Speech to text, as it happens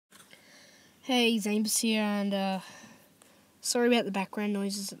Hey, Zaymbus here, and sorry about the background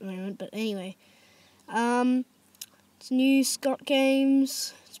noises at the moment, but anyway, it's new Scott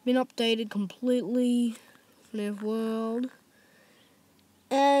games. It's been updated completely, FNaF World,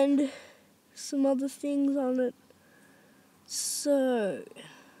 and some other things on it. So,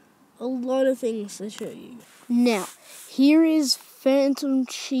 a lot of things to show you. Now, here is Phantom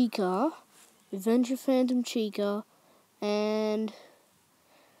Chica, Adventure Phantom Chica, and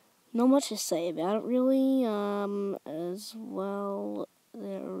not much to say about it, really. As well,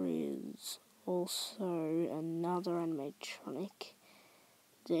 there is also another animatronic.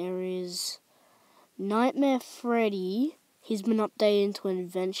 There is Nightmare Freddy. He's been updated into an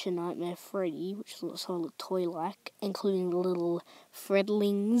Adventure Nightmare Freddy, which looks sort of look toy-like, including the little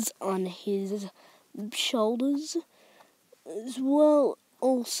Fredlings on his shoulders. As well,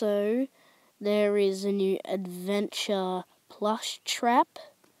 also, there is a new Adventure Plush Trap,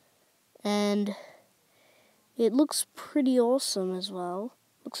 and it looks pretty awesome as well.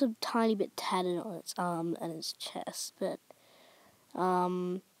 Looks a tiny bit tattered on its arm and its chest, but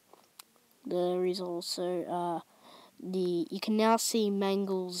there is also you can now see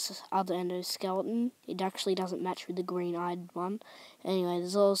Mangle's other endoskeleton. It actually doesn't match with the green-eyed one. Anyway,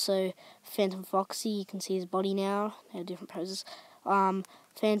 there's also Phantom Foxy. You can see his body now. They have different poses.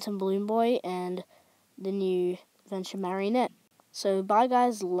 Phantom Balloon Boy and the new Adventure Marionette. So bye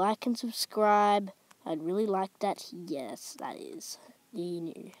guys, like and subscribe. I'd really like that. Yes, that is the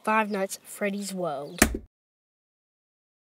new Five Nights at Freddy's World.